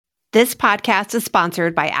This podcast is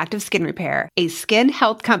sponsored by Active Skin Repair, a skin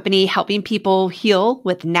health company helping people heal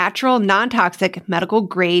with natural, non-toxic,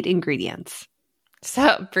 medical-grade ingredients.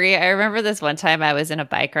 So, Brie, I remember this one time I was in a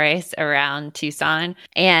bike race around Tucson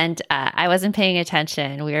and I wasn't paying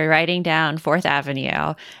attention. We were riding down 4th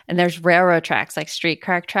Avenue and there's railroad tracks, like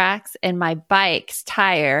streetcar tracks. And my bike's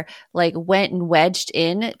tire went and wedged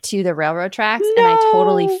in to the railroad tracks and I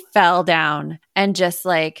totally fell down and just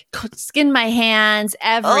skinned my hands,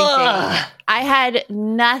 everything. Ugh. I had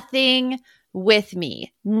nothing with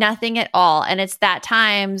me, nothing at all. And it's that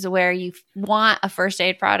times where you want a first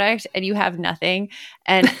aid product and you have nothing.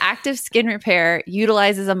 And Active Skin Repair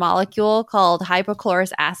utilizes a molecule called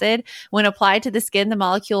hypochlorous acid. When applied to the skin, the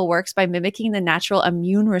molecule works by mimicking the natural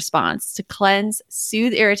immune response to cleanse,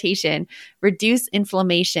 soothe irritation, reduce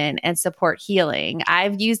inflammation, and support healing.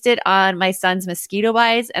 I've used it on my son's mosquito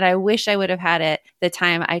bites, and I wish I would have had it the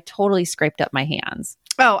time I totally scraped up my hands.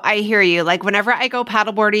 Oh, I hear you. Whenever I go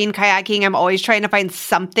paddleboarding, kayaking, I'm always trying to find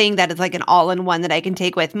something that is an all-in-one that I can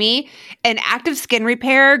take with me. And Active Skin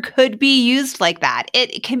Repair could be used like that.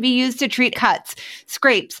 It can be used to treat cuts,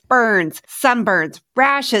 scrapes, burns, sunburns,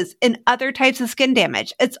 rashes, and other types of skin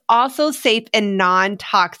damage. It's also safe and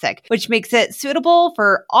non-toxic, which makes it suitable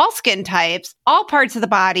for all skin types, all parts of the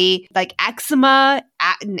body, like eczema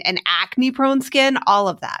and acne-prone skin, all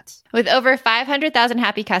of that. With over 500,000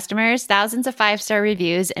 happy customers, thousands of 5-star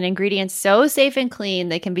reviews, and ingredients so safe and clean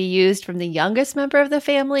they can be used from the youngest member of the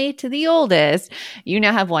family to the oldest, you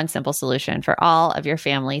now have one simple solution for all of your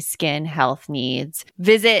family's skin health needs.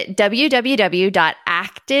 Visit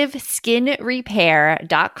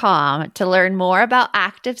www.activeskinrepair.com to learn more about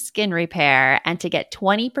Active Skin Repair and to get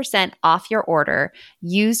 20% off your order.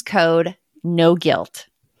 Use code NOGUILT.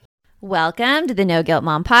 Welcome to the No Guilt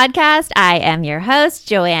Mom Podcast. I am your host,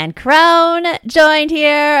 Joanne Crone, joined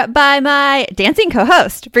here by my dancing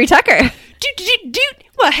co-host, Brie Tucker.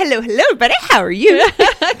 Well, hello, everybody. How are you?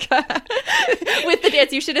 With the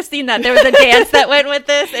dance, you should have seen that. There was a dance that went with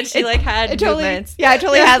this, and she had movements. Yeah, I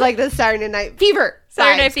totally had this Saturday Night Fever.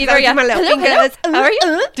 Saturday Night Fever, yeah. Hello. How are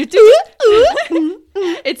you?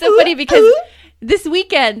 It's so funny because this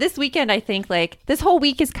weekend, I think this whole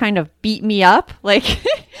week has kind of beat me up.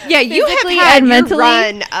 Yeah, you have had your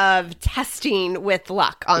run of testing with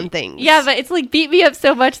luck on things. Yeah, but it's beat me up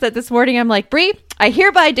so much that this morning I'm like, Brie, I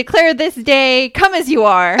hereby declare this day, come as you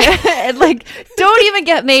are. And don't even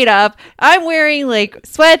get made up. I'm wearing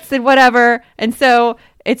sweats and whatever. And so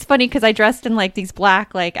it's funny because I dressed in these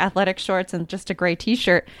black athletic shorts and just a gray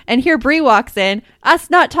t-shirt. And here Brie walks in, us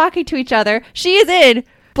not talking to each other. She is in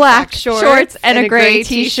black shorts and a gray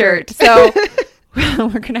t-shirt. So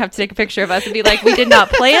we're going to have to take a picture of us and be like, we did not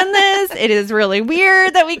plan this. It is really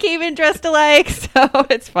weird that we came in dressed alike. So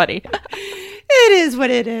it's funny. It is what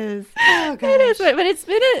it is. Oh, gosh. It is, but it's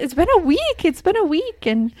been a week. It's been a week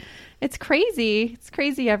and it's crazy. It's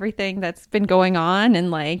crazy everything that's been going on.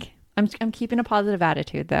 And I'm keeping a positive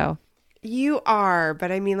attitude though. You are,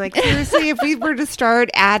 but I mean, seriously, if we were to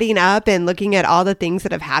start adding up and looking at all the things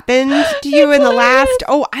that have happened to you in the last,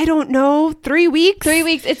 I don't know, 3 weeks? 3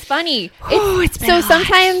 weeks. It's funny. It's been so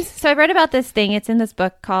I read about this thing. It's in this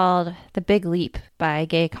book called The Big Leap by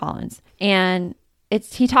Gay Collins. And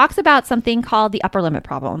he talks about something called the upper limit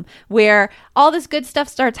problem, where all this good stuff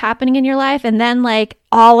starts happening in your life, and then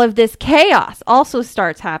all of this chaos also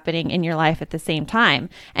starts happening in your life at the same time.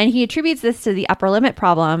 And he attributes this to the upper limit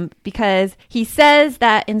problem because he says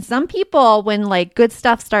that in some people, when good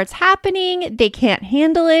stuff starts happening, they can't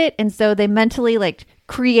handle it, and so they mentally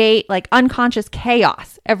create unconscious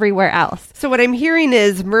chaos everywhere else. So what I'm hearing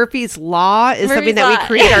is Murphy's Law is something that we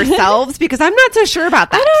create ourselves, because I'm not so sure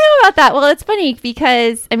about that. I don't know about that. Well, it's funny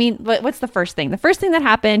because, what's the first thing? The first thing that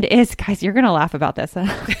happened is, guys, you're going to laugh about this.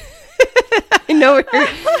 I know.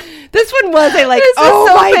 This one was so my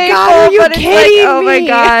painful, God, are you kidding me? Oh my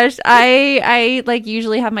gosh. I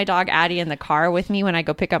usually have my dog Addie in the car with me when I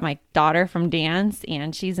go pick up my daughter from dance,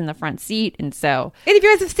 and she's in the front seat. And if you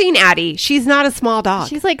guys have seen Addie, she's not a small dog.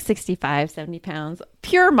 She's 65, 70 pounds.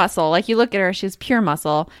 Pure muscle. You look at her, she's pure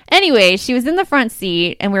muscle. Anyway, she was in the front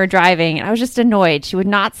seat and we were driving, and I was just annoyed. She would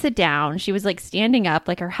not sit down. She was standing up,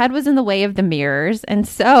 her head was in the way of the mirrors. And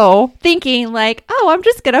so thinking I'm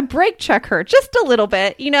just going to brake check her just a little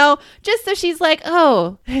bit, just so she's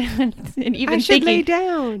and even I should thinking, lay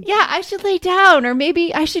down. Yeah, I should lay down, or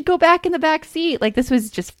maybe I should go back in the back seat. This was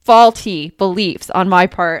just faulty beliefs on my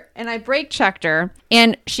part. And I brake checked her,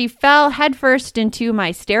 and she fell headfirst into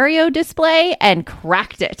my stereo display and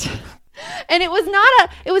cracked it. And it was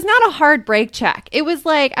not a hard brake check. It was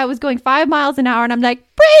I was going 5 miles an hour, and I'm like,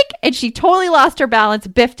 brake. And she totally lost her balance,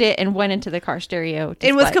 biffed it, and went into the car stereo display.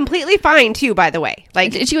 It was completely fine too, by the way.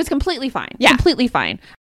 Like, she was completely fine. Yeah. Completely fine.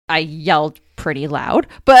 I yelled pretty loud,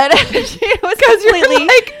 but she was completely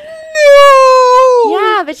like, no.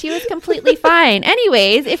 Yeah, but she was completely fine.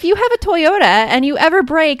 Anyways, if you have a Toyota and you ever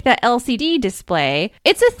break that LCD display,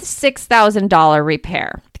 it's a $6,000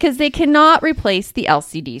 repair because they cannot replace the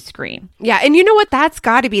LCD screen. Yeah, and you know what? That's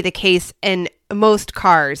got to be the case in most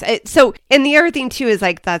cars. So, and the other thing too is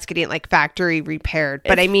like that's getting like factory repaired.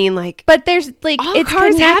 But I mean, like, but there's like all it's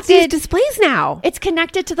cars have these connected. displays now. It's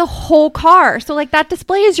connected to the whole car, so like that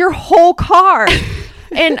display is your whole car.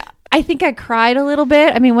 And I think I cried a little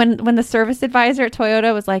bit. I mean, when the service advisor at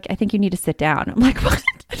Toyota was like, "I think you need to sit down." I'm like, "What?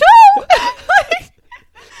 No."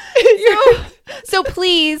 So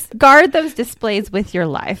please guard those displays with your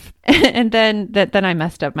life. And then I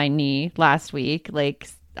messed up my knee last week. Like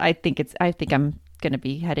I think I'm going to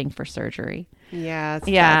be heading for surgery.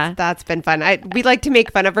 Yeah. That's been fun. We like to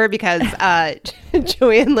make fun of her because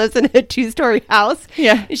Joanne lives in a 2-story house.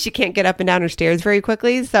 Yeah. She can't get up and down her stairs very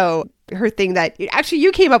quickly. So her thing that actually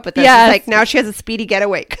you came up with this. Yes. Is like now she has a speedy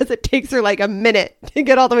getaway because it takes her like a minute to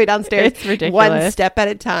get all the way downstairs. It's ridiculous. One step at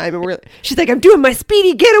a time. And she's like, I'm doing my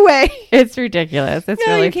speedy getaway. It's ridiculous. It's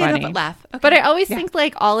No, really you can't funny. help but laugh. Okay. But I always think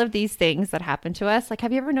like all of these things that happen to us, like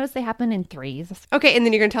have you ever noticed they happen in threes? Okay, and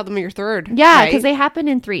then you're going to tell them you're third. Yeah, right? because they happen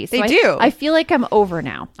in threes. They do. I feel like I'm over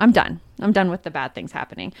now. I'm done. I'm done with the bad things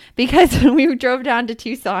happening. Because when we drove down to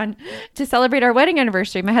Tucson to celebrate our wedding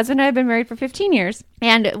anniversary, my husband and I have been married for 15 years.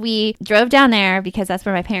 And we drove down there because that's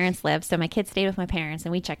where my parents live. So my kids stayed with my parents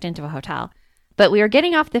and we checked into a hotel. But we were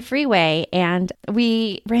getting off the freeway and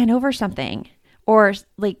we ran over something. Or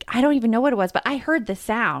like, I don't even know what it was, but I heard the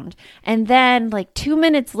sound. And then like 2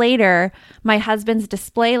 minutes later, my husband's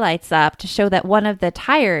display lights up to show that one of the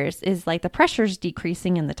tires is like the pressure's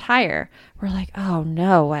decreasing in the tire. We're like, oh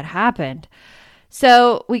no, what happened?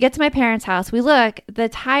 So we get to my parents' house. We look, the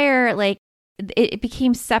tire, like it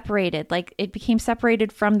became separated. Like it became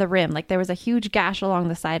separated from the rim. Like there was a huge gash along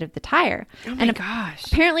the side of the tire. Oh my gosh.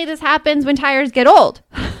 Apparently this happens when tires get old.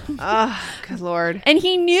 Oh, good Lord. And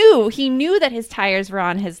he knew that his tires were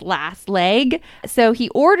on his last leg. So he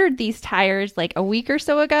ordered these tires like a week or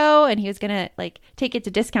so ago, and he was going to like take it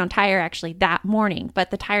to Discount Tire actually that morning,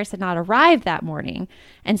 but the tires had not arrived that morning.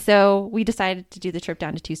 And so we decided to do the trip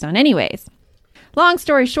down to Tucson anyways. Long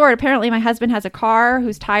story short, apparently my husband has a car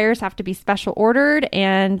whose tires have to be special ordered,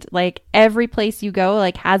 and like every place you go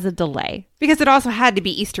like has a delay. Because it also had to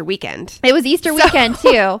be Easter weekend. It was Easter weekend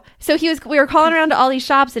too. So we were calling around to all these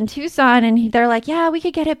shops in Tucson, and they're like, yeah, we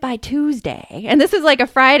could get it by Tuesday. And this is like a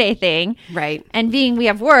Friday thing. Right. And we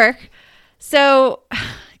have work. So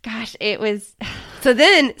gosh, it was. So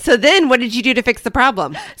then what did you do to fix the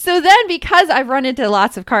problem? So then, because I've run into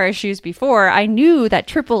lots of car issues before, I knew that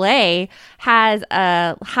AAA has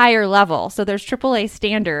a higher level. So there's AAA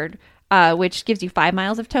standard, which gives you 5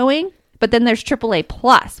 miles of towing. But then there's AAA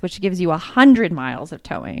Plus, which gives you 100 miles of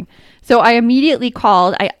towing. So I immediately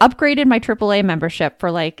called. I upgraded my AAA membership for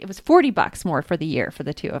it was $40 more for the year for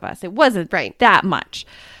the two of us. It wasn't that much.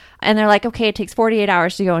 And they're like, okay, it takes 48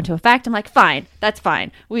 hours to go into effect. I'm like, fine, that's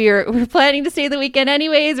fine. We're planning to stay the weekend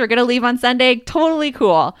anyways. We're going to leave on Sunday. Totally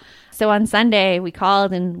cool. So on Sunday, we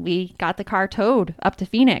called and we got the car towed up to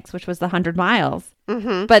Phoenix, which was the 100 miles.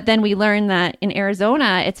 Mm-hmm. But then we learned that in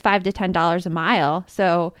Arizona, it's $5 to $10 a mile.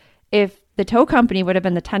 So if the tow company would have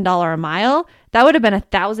been the $10 a mile, that would have been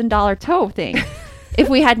 $1,000 tow thing. If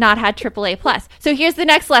we had not had AAA Plus. So here's the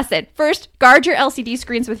next lesson. First, guard your LCD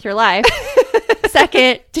screens with your life.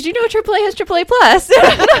 Second, did you know AAA has AAA Plus?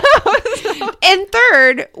 And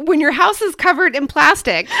third, when your house is covered in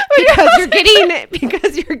plastic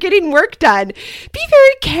because you're getting work done, be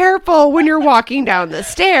very careful when you're walking down the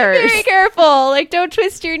stairs. Very careful. Like, don't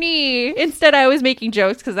twist your knee. Instead, I was making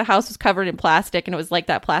jokes because the house was covered in plastic and it was like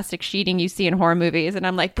that plastic sheeting you see in horror movies. And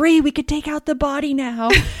I'm like, Bree, we could take out the body now.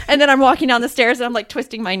 And then I'm walking down the stairs and I'm like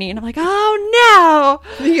twisting my knee and I'm like, oh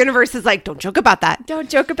no. The universe is like, don't joke about that. Don't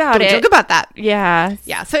joke about it. Don't joke about that. Yeah.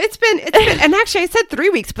 Yeah. So it's been, and actually I said 3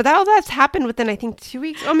 weeks, but all that's happened within, I think, 2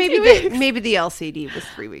 weeks. Oh, maybe the LCD was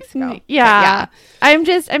 3 weeks ago. Yeah.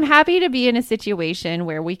 I'm happy to be in a situation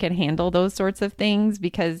where we can handle those sorts of things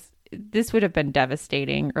because this would have been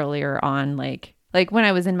devastating earlier on. Like when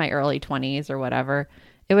I was in my early 20s or whatever,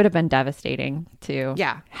 it would have been devastating to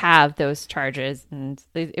have those charges, and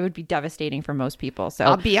it would be devastating for most people. So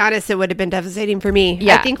I'll be honest, it would have been devastating for me.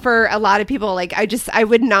 Yeah. I think for a lot of people, like I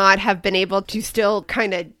would not have been able to still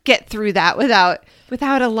kind of get through that without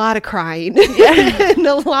a lot of crying and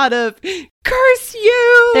a lot of curse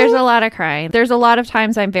you. There's a lot of crying. There's a lot of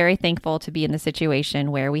times I'm very thankful to be in the situation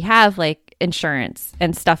where we have like insurance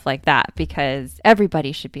and stuff like that, because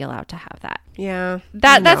everybody should be allowed to have that. Yeah.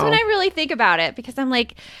 That's when I really think about it, because I'm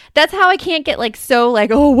like, that's how I can't get like so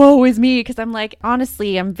like, oh, woe is me. Because I'm like,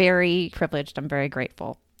 honestly, I'm very privileged. I'm very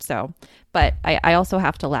grateful. So, but I also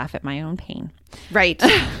have to laugh at my own pain. Right.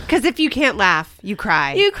 Because if you can't laugh, you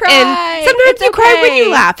cry. You cry. And sometimes It's you cry when okay.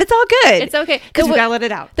 you laugh. It's all good. It's okay. Because we got to let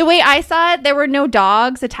it out. The way I saw it, there were no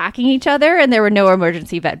dogs attacking each other, and there were no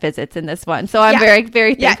emergency vet visits in this one. So I'm very,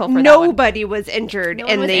 very thankful for that one. Nobody was injured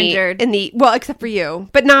in the well, except for you,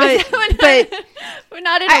 but not. but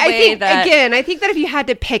not in a way think, that again, I think that if you had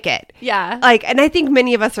to pick it, yeah, like, and I think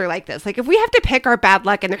many of us are like this. Like, if we have to pick our bad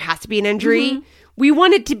luck, and there has to be an injury. We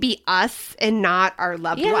want it to be us and not our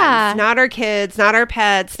loved ones, not our kids, not our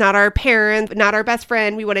pets, not our parents, not our best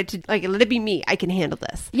friend. We want it to, like, let it be me. I can handle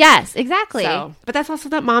this. Yes, exactly. So, but that's also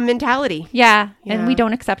that mom mentality. Yeah, and we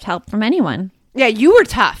don't accept help from anyone. Yeah, you were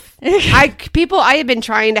tough. I have been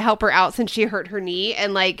trying to help her out since she hurt her knee,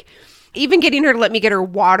 and like even getting her to let me get her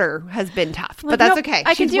water has been tough. But that's okay.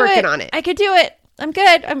 She's working on it. I could do it. I'm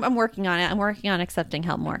good. I'm working on it. I'm working on accepting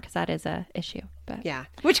help more, because that is a issue. But yeah,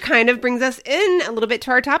 which kind of brings us in a little bit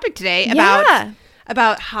to our topic today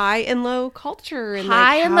about high and low culture and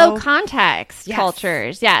high and low context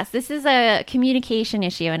cultures. Yes, this is a communication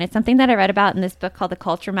issue, and it's something that I read about in this book called The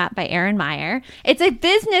Culture Map by Erin Meyer. It's a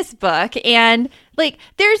business book, and like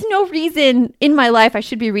there's no reason in my life I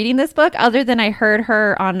should be reading this book other than I heard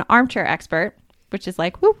her on Armchair Expert, which is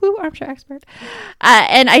like, woo woo, Armchair Expert.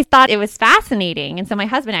 And I thought it was fascinating. And so my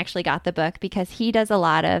husband actually got the book because he does a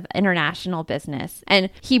lot of international business. And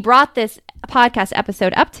he brought this podcast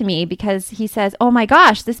episode up to me because he says, oh my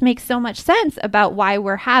gosh, this makes so much sense about why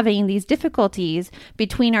we're having these difficulties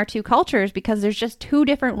between our two cultures, because there's just two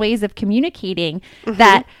different ways of communicating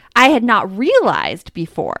that I had not realized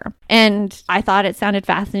before. And I thought it sounded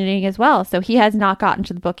fascinating as well. So he has not gotten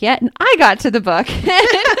to the book yet, and I got to the book.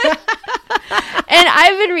 And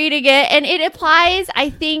I've been reading it, and it applies, I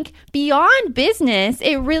think, beyond business.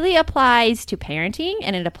 It really applies to parenting,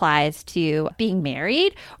 and it applies to being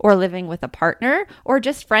married or living with a partner or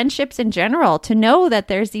just friendships in general, to know that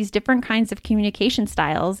there's these different kinds of communication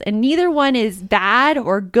styles, and neither one is bad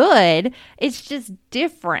or good. It's just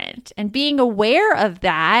different. And being aware of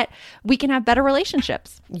that, we can have better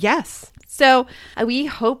relationships. Yes. So we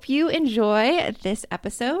hope you enjoy this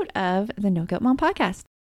episode of the No Guilt Mom podcast.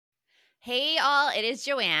 Hey all, it is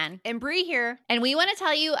Joanne and Bree here, and we want to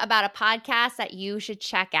tell you about a podcast that you should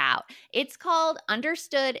check out. It's called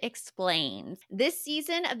Understood Explains. This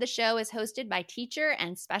season of the show is hosted by teacher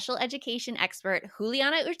and special education expert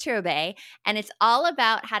Juliana Urturbe, and it's all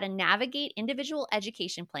about how to navigate individual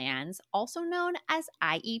education plans, also known as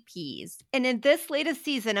IEPs. And in this latest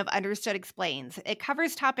season of Understood Explains, it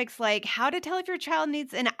covers topics like how to tell if your child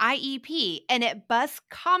needs an IEP, and it busts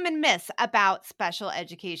common myths about special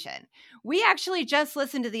education. We actually just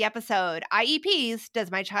listened to the episode, IEPs,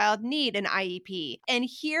 Does My Child Need an IEP? And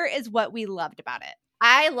here is what we loved about it.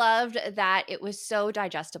 I loved that it was so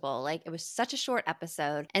digestible. Like, it was such a short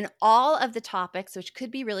episode, and all of the topics, which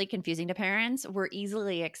could be really confusing to parents, were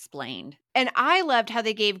easily explained. And I loved how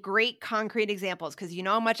they gave great concrete examples, because you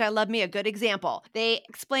know how much I love me a good example. They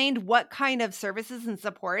explained what kind of services and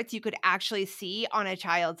supports you could actually see on a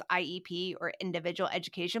child's IEP or individual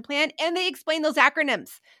education plan. And they explained those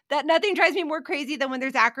acronyms. That nothing drives me more crazy than when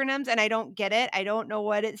there's acronyms and I don't get it. I don't know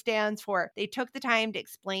what it stands for. They took the time to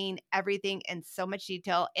explain everything in so much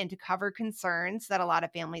detail and to cover concerns that a lot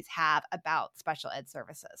of families have about special ed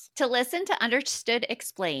services. To listen to Understood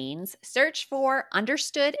Explains, search for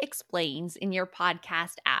Understood Explains in your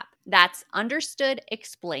podcast app. That's Understood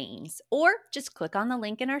Explains, or just click on the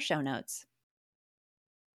link in our show notes.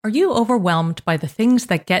 Are you overwhelmed by the things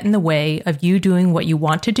that get in the way of you doing what you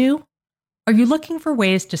want to do? Are you looking for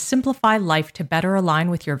ways to simplify life to better align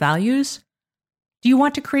with your values? Do you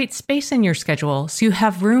want to create space in your schedule so you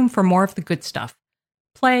have room for more of the good stuff?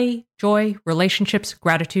 Play, joy, relationships,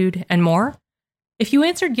 gratitude, and more? If you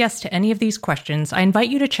answered yes to any of these questions, I invite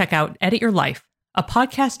you to check out Edit Your Life, a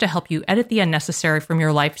podcast to help you edit the unnecessary from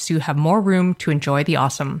your life so you have more room to enjoy the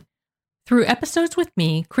awesome. Through episodes with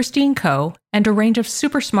me, Christine Coe, and a range of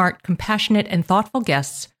super smart, compassionate, and thoughtful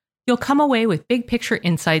guests, you'll come away with big picture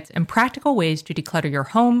insights and practical ways to declutter your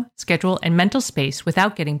home, schedule, and mental space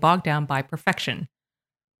without getting bogged down by perfection.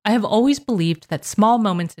 I have always believed that small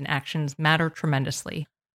moments and actions matter tremendously.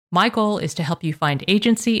 My goal is to help you find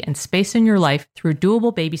agency and space in your life through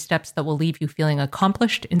doable baby steps that will leave you feeling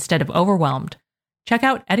accomplished instead of overwhelmed. Check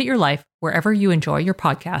out Edit Your Life wherever you enjoy your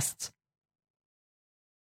podcasts.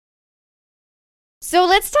 So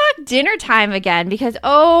let's talk dinner time again, because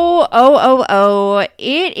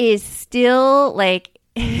it is still like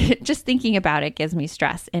just thinking about it gives me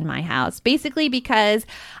stress in my house. Basically because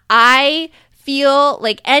I feel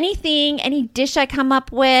like any dish I come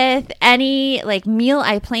up with, any like meal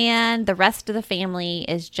I plan, the rest of the family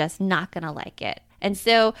is just not going to like it. And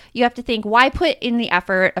so you have to think, why put in the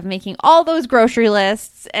effort of making all those grocery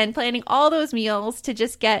lists and planning all those meals to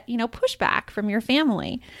just get, pushback from your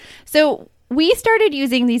family? So we started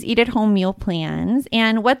using these eat at home meal plans,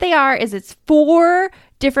 and what they are is it's 4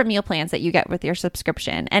 different meal plans that you get with your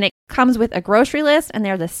subscription. And it comes with a grocery list, and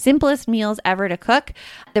they're the simplest meals ever to cook.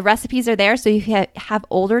 The recipes are there, so if you have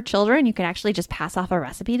older children, you can actually just pass off a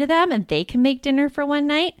recipe to them and they can make dinner for one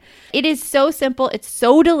night. It is so simple. It's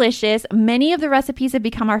so delicious. Many of the recipes have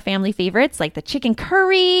become our family favorites, like the chicken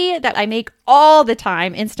curry that I make all the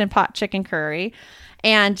time, Instant Pot chicken curry,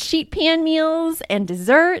 and sheet pan meals and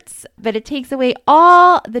desserts, but it takes away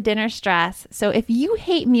all the dinner stress. So if you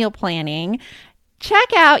hate meal planning, check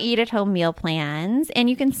out Eat at Home Meal Plans, and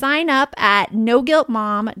you can sign up at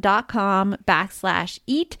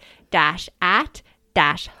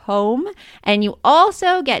noguiltmom.com/eat-at-home. And you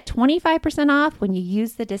also get 25% off when you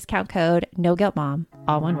use the discount code NoGuiltMom,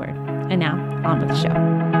 all one word. And now on with the show.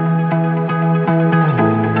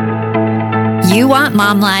 You want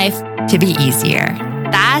mom life to be easier.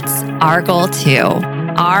 That's our goal too.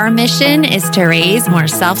 Our mission is to raise more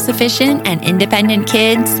self-sufficient and independent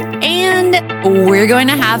kids, and we're going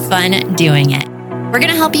to have fun doing it. We're going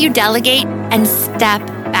to help you delegate and step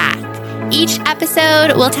back. Each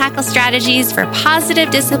episode will tackle strategies for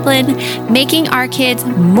positive discipline, making our kids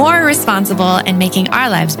more responsible and making our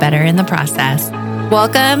lives better in the process.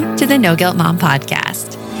 Welcome to the No Guilt Mom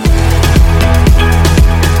Podcast.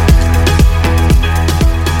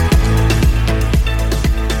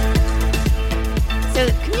 So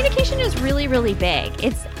communication is really, really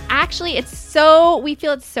big. We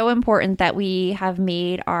feel it's so important that we have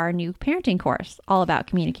made our new parenting course all about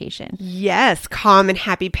communication. Yes, calm and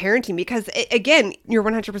happy parenting, because again, you're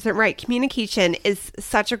 100% right. Communication is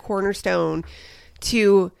such a cornerstone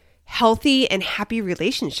to healthy and happy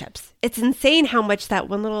relationships. It's insane how much that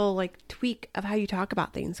one little tweak of how you talk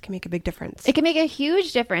about things can make a big difference. It can make a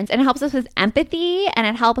huge difference, and it helps us with empathy, and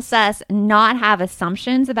it helps us not have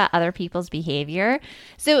assumptions about other people's behavior.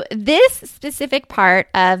 So this specific part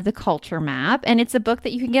of the culture map, and it's a book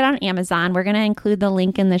that you can get on Amazon. We're going to include the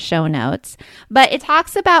link in the show notes, but it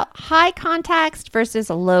talks about high context versus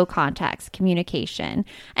low context communication.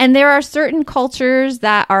 And there are certain cultures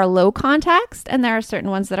that are low context, and there are certain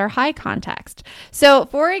ones that are high context. So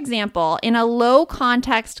for example, in a low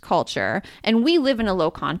context culture, and we live in a low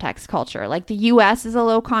context culture, like the US is a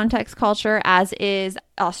low context culture, as is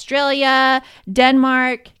Australia,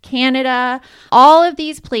 Denmark, Canada, all of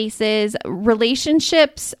these places,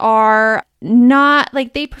 relationships are not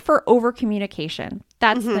they prefer over communication.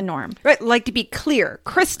 That's the norm. Right. Like to be clear,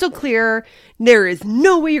 crystal clear. There is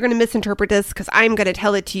no way you're going to misinterpret this because I'm going to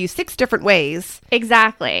tell it to you 6 different ways.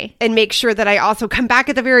 Exactly. And make sure that I also come back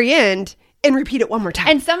at the very end and repeat it one more time.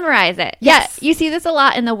 And summarize it. Yes. Yeah, you see this a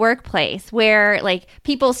lot in the workplace where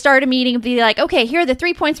people start a meeting and be like, okay, here are the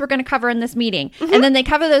 3 points we're going to cover in this meeting. Mm-hmm. And then they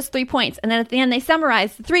cover those 3 points. And then at the end, they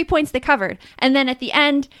summarize the 3 points they covered. And then at the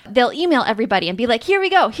end, they'll email everybody and be like, here we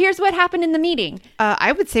go. Here's what happened in the meeting.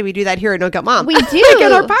 I would say we do that here at No Guilt Mom. We do.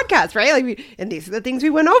 In our podcast, right? And these are the things we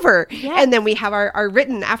went over. Yeah. And then we have our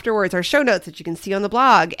written afterwards, our show notes that you can see on the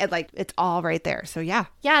blog. And it's all right there. So yeah.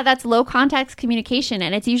 Yeah, that's low context communication.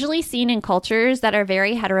 And it's usually seen in cultures that are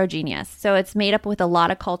very heterogeneous. So it's made up with a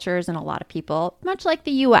lot of cultures and a lot of people, much like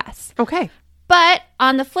the US. Okay. But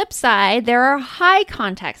on the flip side, there are high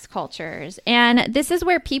context cultures. And this is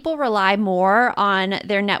where people rely more on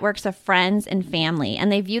their networks of friends and family. And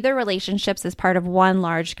they view their relationships as part of one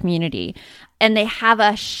large community. And they have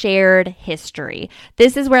a shared history.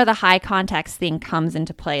 This is where the high context thing comes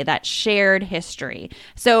into play, that shared history.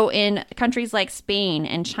 So in countries like Spain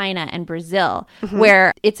and China and Brazil,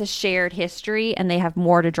 where it's a shared history and they have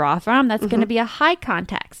more to draw from, that's going to be a high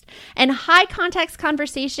context. And high context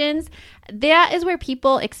conversations, that is where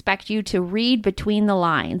people expect you to read between the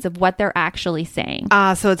lines of what they're actually saying.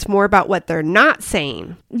 So it's more about what they're not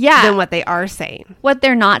saying than what they are saying. What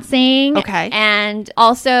they're not saying. Okay. And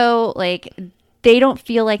also, they don't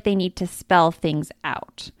feel like they need to spell things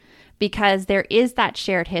out because there is that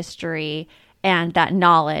shared history and that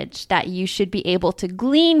knowledge that you should be able to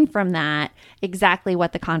glean from that exactly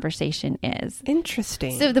what the conversation is.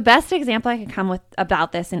 Interesting. So the best example I can come with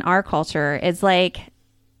about this in our culture is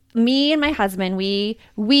me and my husband, we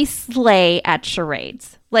slay at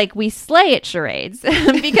charades. We slay at charades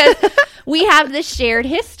because we have this shared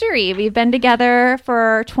history. We've been together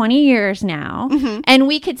for 20 years now. And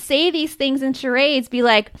we could say these things in charades, be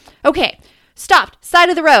like, okay, stopped, side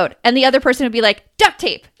of the road. And the other person would be like, duct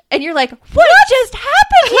tape. And you're like, what just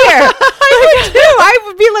happened here? I would too. I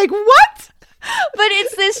would be like, what? But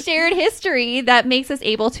it's this shared history that makes us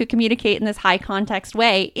able to communicate in this high context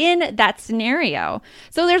way in that scenario.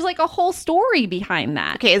 So there's like a whole story behind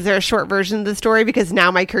that. Okay, is there a short version of the story? Because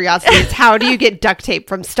now my curiosity is, how do you get duct tape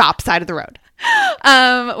from stop side of the road?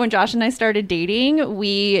 When Josh and I started dating,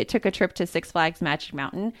 we took a trip to Six Flags Magic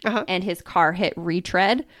Mountain, and his car hit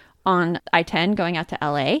retread on I-10 going out to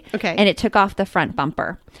LA. Okay. And it took off the front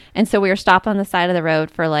bumper. And so we were stopped on the side of the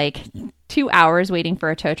road for like 2 hours waiting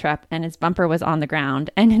for a tow truck, and his bumper was on the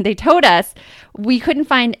ground. And they towed us. We couldn't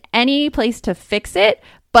find any place to fix it,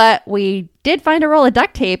 but we did find a roll of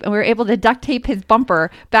duct tape, and we were able to duct tape his bumper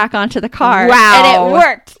back onto the car. Wow. And it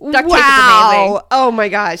worked. Duct tape is amazing. Oh my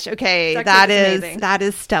gosh. Okay. Duct That tape is is amazing. that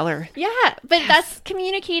is stellar. Yeah, but that's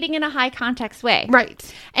communicating in a high context way. Right.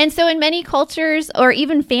 And so in many cultures or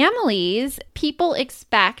even families, people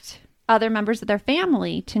expect other members of their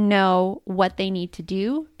family to know what they need to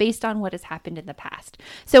do based on what has happened in the past.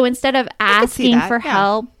 So instead of asking that, for yeah.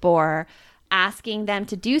 help or asking them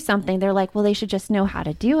to do something, they're like, well, they should just know how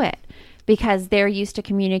to do it, because they're used to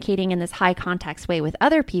communicating in this high context way with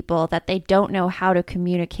other people that they don't know how to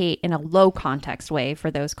communicate in a low context way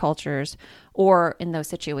for those cultures or in those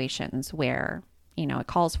situations where, you know, it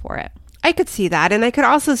calls for it. I could see that. And I could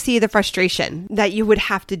also see the frustration that you would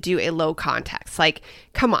have to do a low context. Like,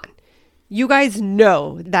 come on. You guys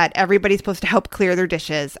know that everybody's supposed to help clear their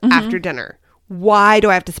dishes after dinner. Why do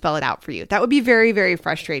I have to spell it out for you? That would be very, very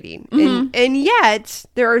frustrating. And yet,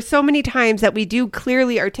 there are so many times that we do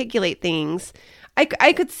clearly articulate things.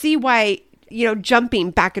 I could see why, you know,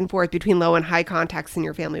 jumping back and forth between low and high context in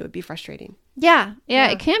your family would be frustrating. Yeah,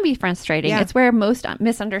 it can be frustrating. Yeah. It's where most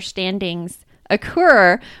misunderstandings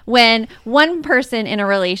occur when one person in a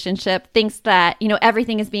relationship thinks that, you know,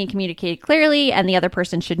 everything is being communicated clearly and the other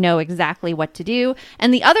person should know exactly what to do.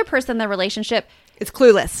 And the other person in the relationship It's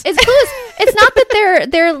clueless. is clueless. It's not that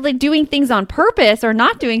they're like doing things on purpose or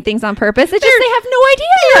not doing things on purpose. It's just they have no idea.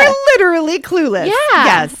 They're literally clueless.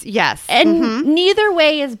 Yeah. Yes. And neither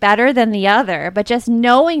way is better than the other, but just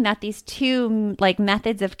knowing that these two like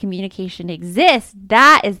methods of communication exist,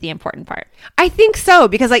 that is the important part. I think so,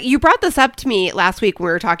 because like you brought this up to me last week when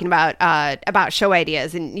we were talking about show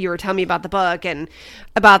ideas, and you were telling me about the book and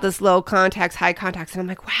about this low context, high context, and I'm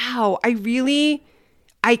like, wow,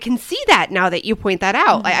 I can see that now that you point that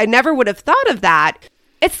out. I never would have thought of that.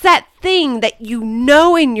 It's that thing that you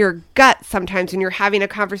know in your gut sometimes when you're having a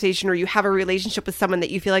conversation or you have a relationship with someone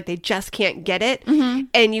that you feel like they just can't get it.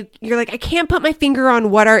 And you're like, I can't put my finger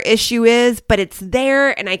on what our issue is, but it's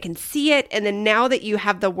there and I can see it. And then now that you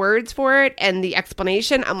have the words for it and the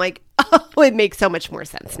explanation, I'm like, oh, it makes so much more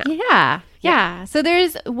sense now. Yeah. So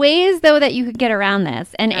there's ways, though, that you could get around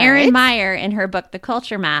this. And Erin Meyer, in her book, The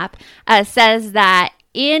Culture Map, says that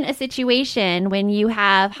in a situation when you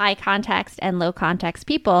have high context and low context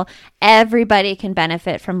people, everybody can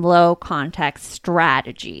benefit from low context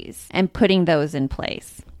strategies and putting those in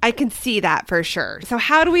place. I can see that for sure. So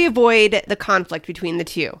how do we avoid the conflict between the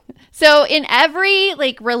two? So in every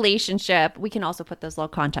like relationship, we can also put those low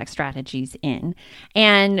context strategies in.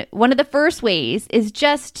 And one of the first ways is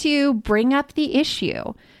just to bring up the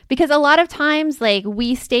issue. Because a lot of times, like,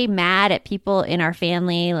 we stay mad at people in our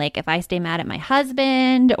family. Like, if I stay mad at my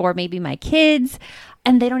husband or maybe my kids,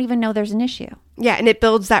 and they don't even know there's an issue. Yeah, and it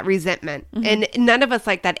builds that resentment. And none of us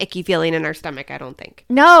like that icky feeling in our stomach, I don't think.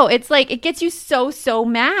 No, it's like, it gets you so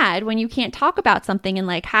mad when you can't talk about something and,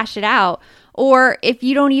 like, hash it out. Or if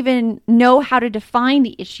you don't even know how to define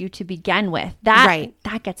the issue to begin with, that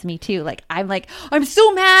gets me too. Like, I'm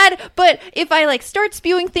so mad, but if I like start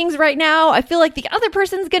spewing things right now, I feel like the other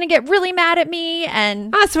person's going to get really mad at me.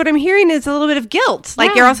 And so what I'm hearing is a little bit of guilt.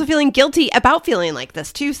 Like you're also feeling guilty about feeling like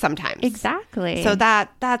this too sometimes. Exactly. So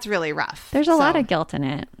that's really rough. There's a lot of guilt in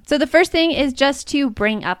it. So the first thing is just to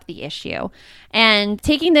bring up the issue. And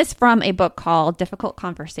taking this from a book called Difficult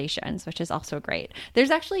Conversations, which is also great. There's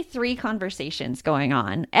actually 3 conversations going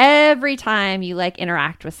on every time you like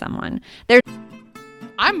interact with someone.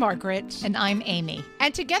 I'm Margaret. And I'm Amy.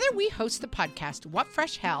 And together we host the podcast, What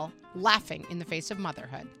Fresh Hell? Laughing in the Face of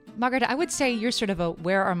Motherhood. Margaret, I would say you're sort of a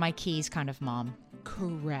where are my keys kind of mom.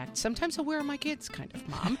 Correct. Sometimes a where are my kids kind of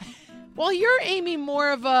mom. Well, you're, Amy,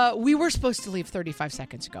 more of a we were supposed to leave 35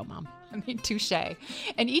 seconds ago, mom. I mean, touche.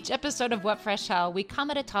 In each episode of What Fresh Hell, we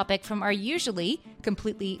come at a topic from our usually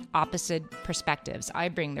completely opposite perspectives. I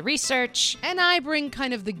bring the research. And I bring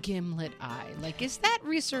kind of the gimlet eye. Like, is that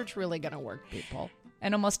research really going to work, people?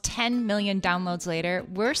 And almost 10 million downloads later,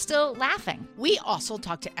 we're still laughing. We also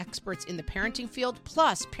talk to experts in the parenting field,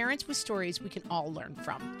 plus parents with stories we can all learn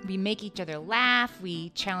from. We make each other laugh, we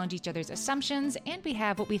challenge each other's assumptions, and we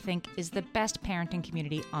have what we think is the best parenting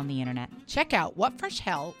community on the internet. Check out What Fresh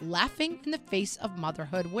Hell, Laughing in the Face of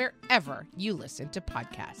Motherhood, wherever you listen to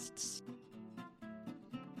podcasts.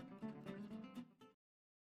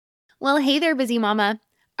 Well, hey there, busy mama.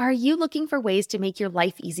 Are you looking for ways to make your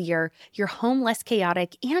life easier, your home less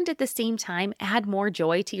chaotic, and at the same time add more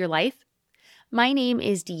joy to your life? My name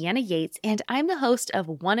is Deanna Yates, and I'm the host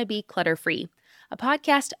of Wanna Be Clutter Free, a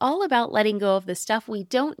podcast all about letting go of the stuff we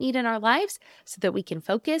don't need in our lives so that we can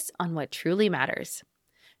focus on what truly matters.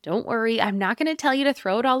 Don't worry, I'm not going to tell you to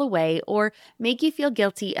throw it all away or make you feel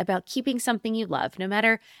guilty about keeping something you love, no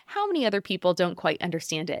matter how many other people don't quite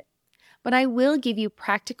understand it. But I will give you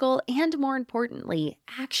practical and, more importantly,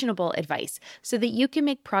 actionable advice so that you can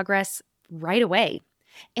make progress right away.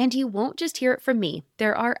 And you won't just hear it from me.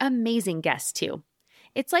 There are amazing guests too.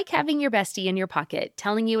 It's like having your bestie in your pocket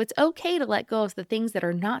telling you it's okay to let go of the things that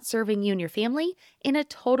are not serving you and your family in a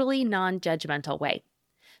totally non-judgmental way.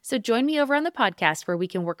 So join me over on the podcast where we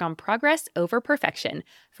can work on progress over perfection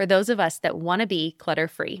for those of us that want to be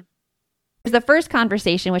clutter-free. There's the first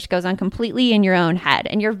conversation, which goes on completely in your own head,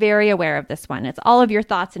 and you're very aware of this one. It's all of your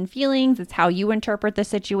thoughts and feelings. It's how you interpret the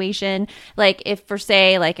situation. Like if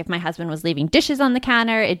my husband was leaving dishes on the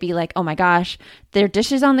counter, it'd be like, oh my gosh, there are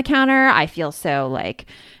dishes on the counter. I feel so like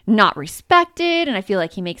not respected, and I feel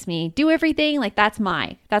like he makes me do everything. Like that's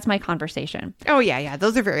my conversation. Oh, yeah.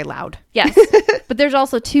 Those are very loud. Yes. But there's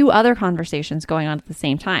also two other conversations going on at the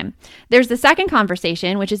same time. There's the second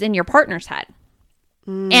conversation, which is in your partner's head.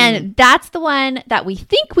 And that's the one that we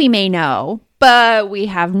think we may know, but we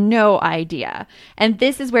have no idea. And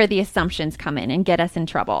this is where the assumptions come in and get us in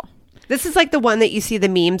trouble. This is like the one that you see the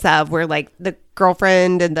memes of where like the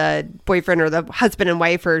girlfriend and the boyfriend or the husband and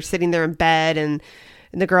wife are sitting there in bed and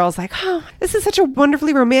the girl's like, oh, this is such a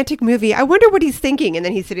wonderfully romantic movie. I wonder what he's thinking. And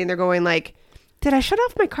then he's sitting there going like, did I shut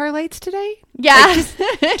off my car lights today? Yeah. Like, just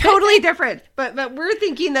totally different. But we're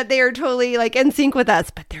thinking that they are totally like in sync with us,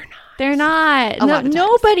 but they're not. They're not. A lot of times.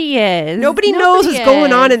 Nobody is. Nobody knows what's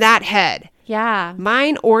going on in that head. Yeah.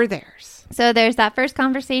 Mine or theirs. So there's that first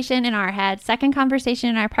conversation in our head, second conversation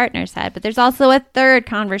in our partner's head, but there's also a third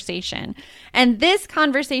conversation. And this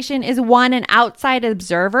conversation is one an outside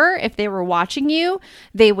observer, if they were watching you,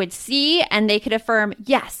 they would see and they could affirm,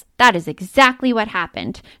 yes, that is exactly what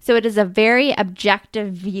happened. So it is a very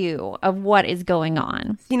objective view of what is going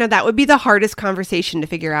on. You know, that would be the hardest conversation to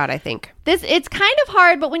figure out, I think. It's kind of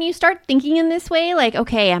hard, but when you start thinking in this way, like,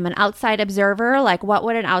 okay, I'm an outside observer, like what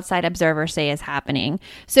would an outside observer say is happening?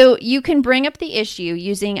 So you can bring up the issue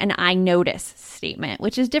using an I notice statement,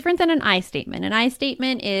 which is different than an I statement. An I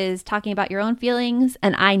statement is talking about your own feelings.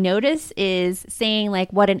 An I notice is saying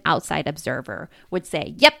like what an outside observer would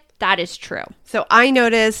say. Yep, that is true. So I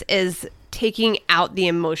notice is taking out the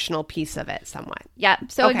emotional piece of it somewhat.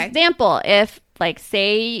 Yep. So example, if like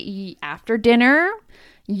say after dinner,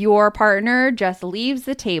 your partner just leaves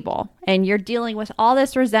the table and you're dealing with all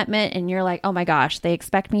this resentment and you're like, oh my gosh, they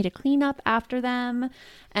expect me to clean up after them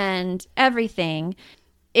and everything.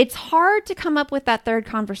 It's hard to come up with that third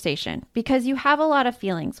conversation because you have a lot of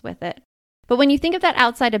feelings with it. But when you think of that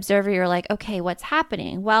outside observer, you're like, okay, what's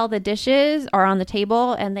happening? Well, the dishes are on the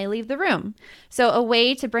table and they leave the room. So a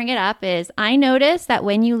way to bring it up is, I notice that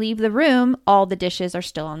when you leave the room, all the dishes are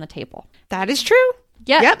still on the table. That is true.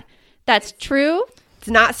 Yep. That's true. It's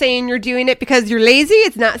not saying you're doing it because you're lazy.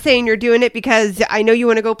 It's not saying you're doing it because I know you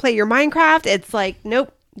want to go play your Minecraft. It's like,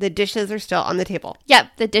 nope, the dishes are still on the table.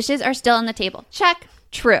 Yep, the dishes are still on the table. Check.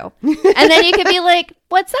 True. And then you could be like,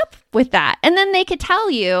 what's up with that? And then they could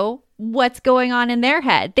tell you what's going on in their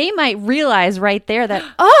head. They might realize right there that,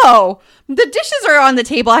 oh, the dishes are on the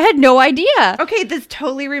table. I had no idea. Okay, this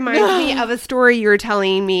totally reminds me of a story you were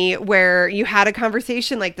telling me where you had a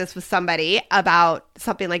conversation like this with somebody about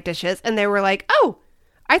something like dishes, and they were like, oh,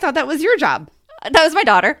 I thought that was your job. That was my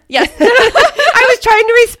daughter. Yes. I was trying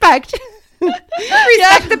to respect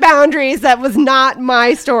the boundaries. That was not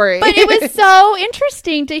my story. But it was so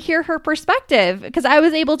interesting to hear her perspective because I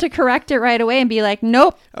was able to correct it right away and be like,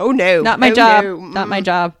 nope. Oh, no. Not my job. No. Not my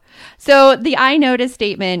job. So the I notice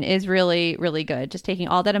statement is really, really good. Just taking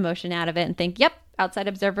all that emotion out of it and think, yep, outside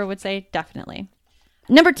observer would say definitely.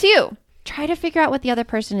 Number 2, try to figure out what the other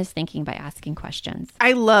person is thinking by asking questions.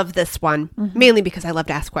 I love this one, mainly because I love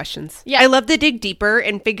to ask questions. Yeah. I love to dig deeper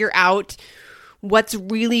and figure out what's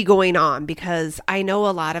really going on, because I know a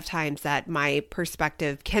lot of times that my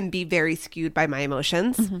perspective can be very skewed by my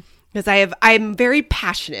emotions. Because I'm very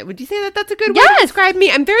passionate. Would you say that that's a good way to describe me?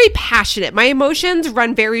 I'm very passionate. My emotions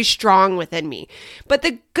run very strong within me. But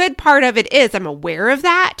the good part of it is I'm aware of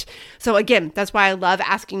that. So again, that's why I love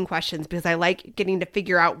asking questions, because I like getting to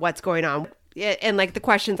figure out what's going on. And like the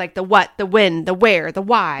questions like the what, the when, the where, the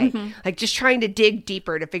why, like just trying to dig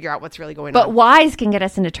deeper to figure out what's really going on. But whys can get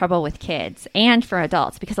us into trouble with kids and for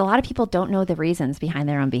adults, because a lot of people don't know the reasons behind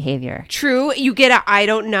their own behavior. True. You get a I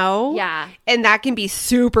don't know. Yeah. And that can be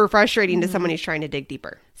super frustrating to someone who's trying to dig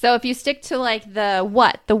deeper. So if you stick to like the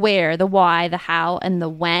what, the where, the why, the how, and the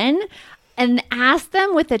when, and ask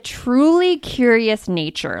them with a truly curious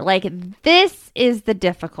nature. Like, this is the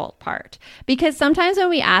difficult part. Because sometimes when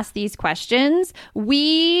we ask these questions,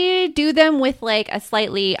 we do them with like a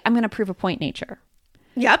slightly, I'm going to prove a point nature.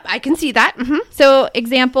 Yep, I can see that. So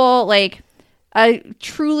example, like a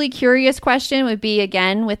truly curious question would be,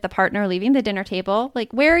 again, with the partner leaving the dinner table,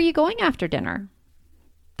 like, where are you going after dinner?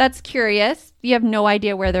 That's curious. You have no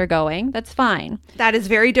idea where they're going. That's fine. That is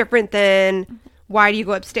very different than why do you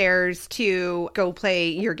go upstairs to go play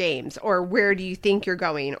your games, or where do you think you're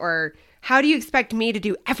going, or how do you expect me to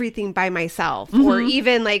do everything by myself? Or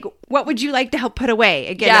even like, what would you like to help put away?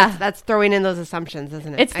 Again, that's throwing in those assumptions,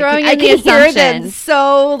 isn't it? It's throwing in the assumptions. I can hear them assumptions.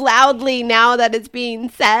 so loudly now that it's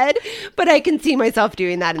being said, but I can see myself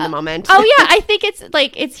doing that in the moment. Oh yeah, I think it's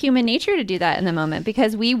like it's human nature to do that in the moment,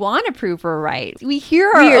 because we want to prove we're right. We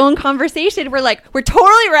hear our own conversation. We're like, we're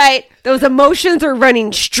totally right. Those emotions are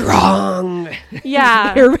running strong.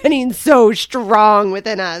 Yeah. They're running so strong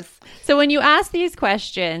within us. So when you ask these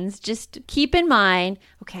questions, just keep in mind,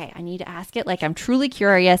 okay, I need to ask it like I'm truly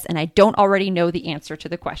curious and I don't already know the answer to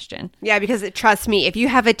the question. Yeah, because trust me, if you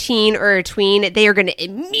have a teen or a tween, they are going to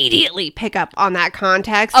immediately pick up on that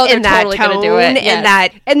context and that totally tone gonna do it.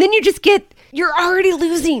 and then you just get, you're already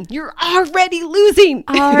losing. You're already losing.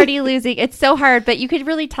 Already losing. It's so hard, but you could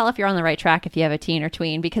really tell if you're on the right track if you have a teen or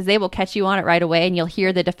tween, because they will catch you on it right away and you'll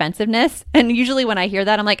hear the defensiveness. And usually when I hear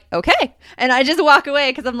that, I'm like, okay. And I just walk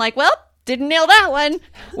away because I'm like, well, didn't nail that one.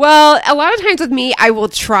 Well, a lot of times with me, I will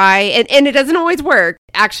try, and it doesn't always work.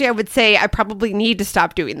 Actually, I would say I probably need to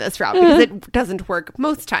stop doing this route because it doesn't work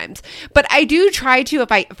most times. But I do try to,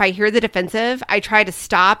 if I hear the defensive, I try to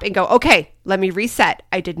stop and go, okay, let me reset.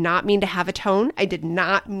 I did not mean to have a tone. I did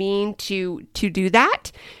not mean to do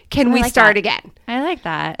that. Can we start again? I like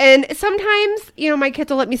that. And sometimes, my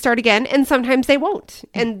kids will let me start again, and sometimes they won't.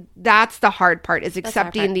 And that's the hard part, is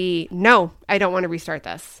accepting no, I don't want to restart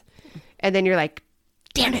this. And then you're like,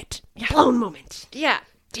 damn it, blown moment. Yeah.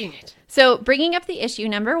 Dang it. So bringing up the issue,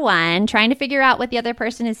 number one, trying to figure out what the other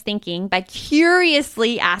person is thinking by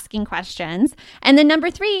curiously asking questions. And then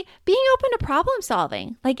number three, being open to problem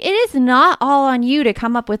solving. Like, it is not all on you to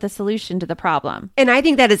come up with a solution to the problem. And I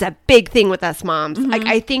think that is a big thing with us moms. Like,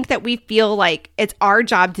 I think that we feel like it's our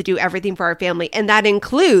job to do everything for our family. And that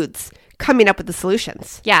includes coming up with the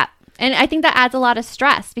solutions. Yeah. And I think that adds a lot of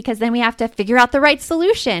stress, because then we have to figure out the right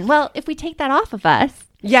solution. Well, if we take that off of us,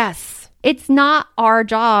 yes, it's not our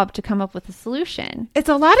job to come up with a solution. It's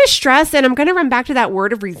a lot of stress. And I'm going to run back to that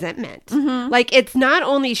word of resentment. Like, it's not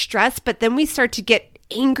only stress, but then we start to get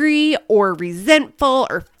angry or resentful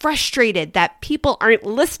or frustrated that people aren't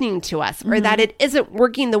listening to us, or that it isn't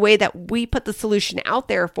working the way that we put the solution out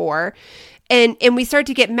there for. And we start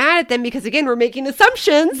to get mad at them because, again, we're making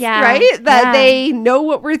assumptions, right? That they know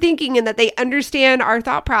what we're thinking and that they understand our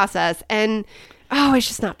thought process. And, it's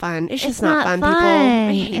just not fun. It's just not fun, people.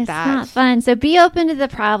 I hate that. It's not fun. So be open to the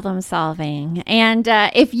problem solving. And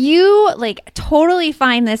if you totally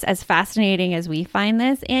find this as fascinating as we find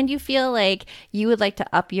this, and you feel like you would like to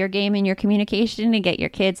up your game in your communication and get your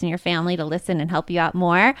kids and your family to listen and help you out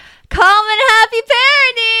more, Calm and Happy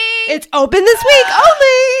Parenting! It's open this week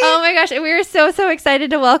only! Oh my gosh, we are so excited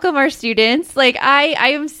to welcome our students. I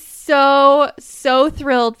am so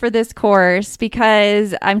thrilled for this course,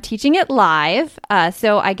 because I'm teaching it live.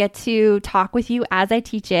 So I get to talk with you as I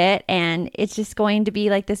teach it. And it's just going to be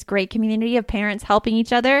like this great community of parents helping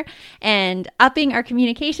each other and upping our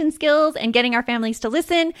communication skills and getting our families to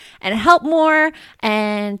listen and help more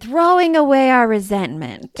and throwing away our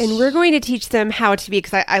resentment. And we're going to teach them how to be,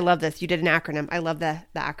 because I love this. You did an acronym. I love the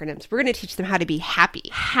acronyms. We're going to teach them how to be happy.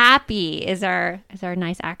 Happy is our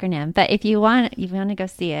nice acronym. But if you want to go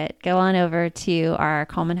see it, go on over to our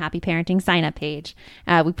Calm and Happy Parenting sign-up page.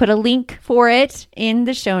 We put a link for it in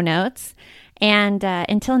the show notes. And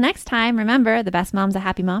until next time, remember, the best mom's a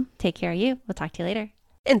happy mom. Take care of you. We'll talk to you later.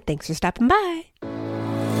 And thanks for stopping by.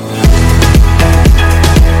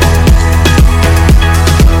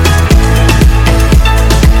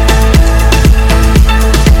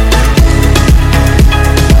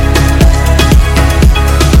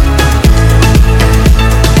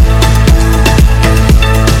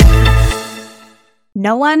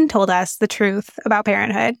 No one told us the truth about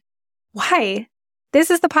parenthood. Why? This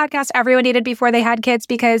is the podcast everyone needed before they had kids,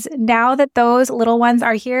 because now that those little ones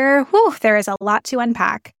are here, there is a lot to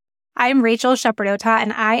unpack. I'm Rachel Shepardota,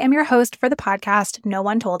 and I am your host for the podcast No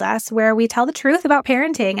One Told Us, where we tell the truth about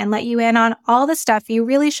parenting and let you in on all the stuff you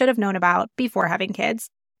really should have known about before having kids.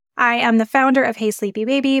 I am the founder of Hey Sleepy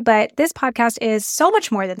Baby, but this podcast is so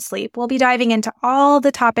much more than sleep. We'll be diving into all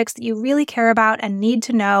the topics that you really care about and need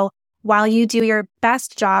to know while you do your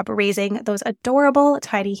best job raising those adorable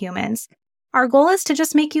tiny humans. Our goal is to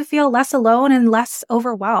just make you feel less alone and less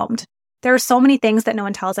overwhelmed. There are so many things that no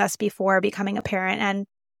one tells us before becoming a parent, and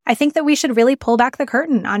I think that we should really pull back the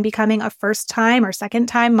curtain on becoming a first-time or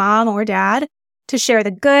second-time mom or dad to share the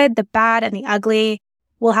good, the bad, and the ugly.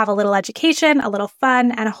 We'll have a little education, a little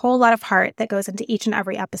fun, and a whole lot of heart that goes into each and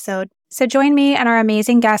every episode. So join me and our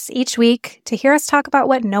amazing guests each week to hear us talk about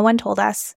what no one told us.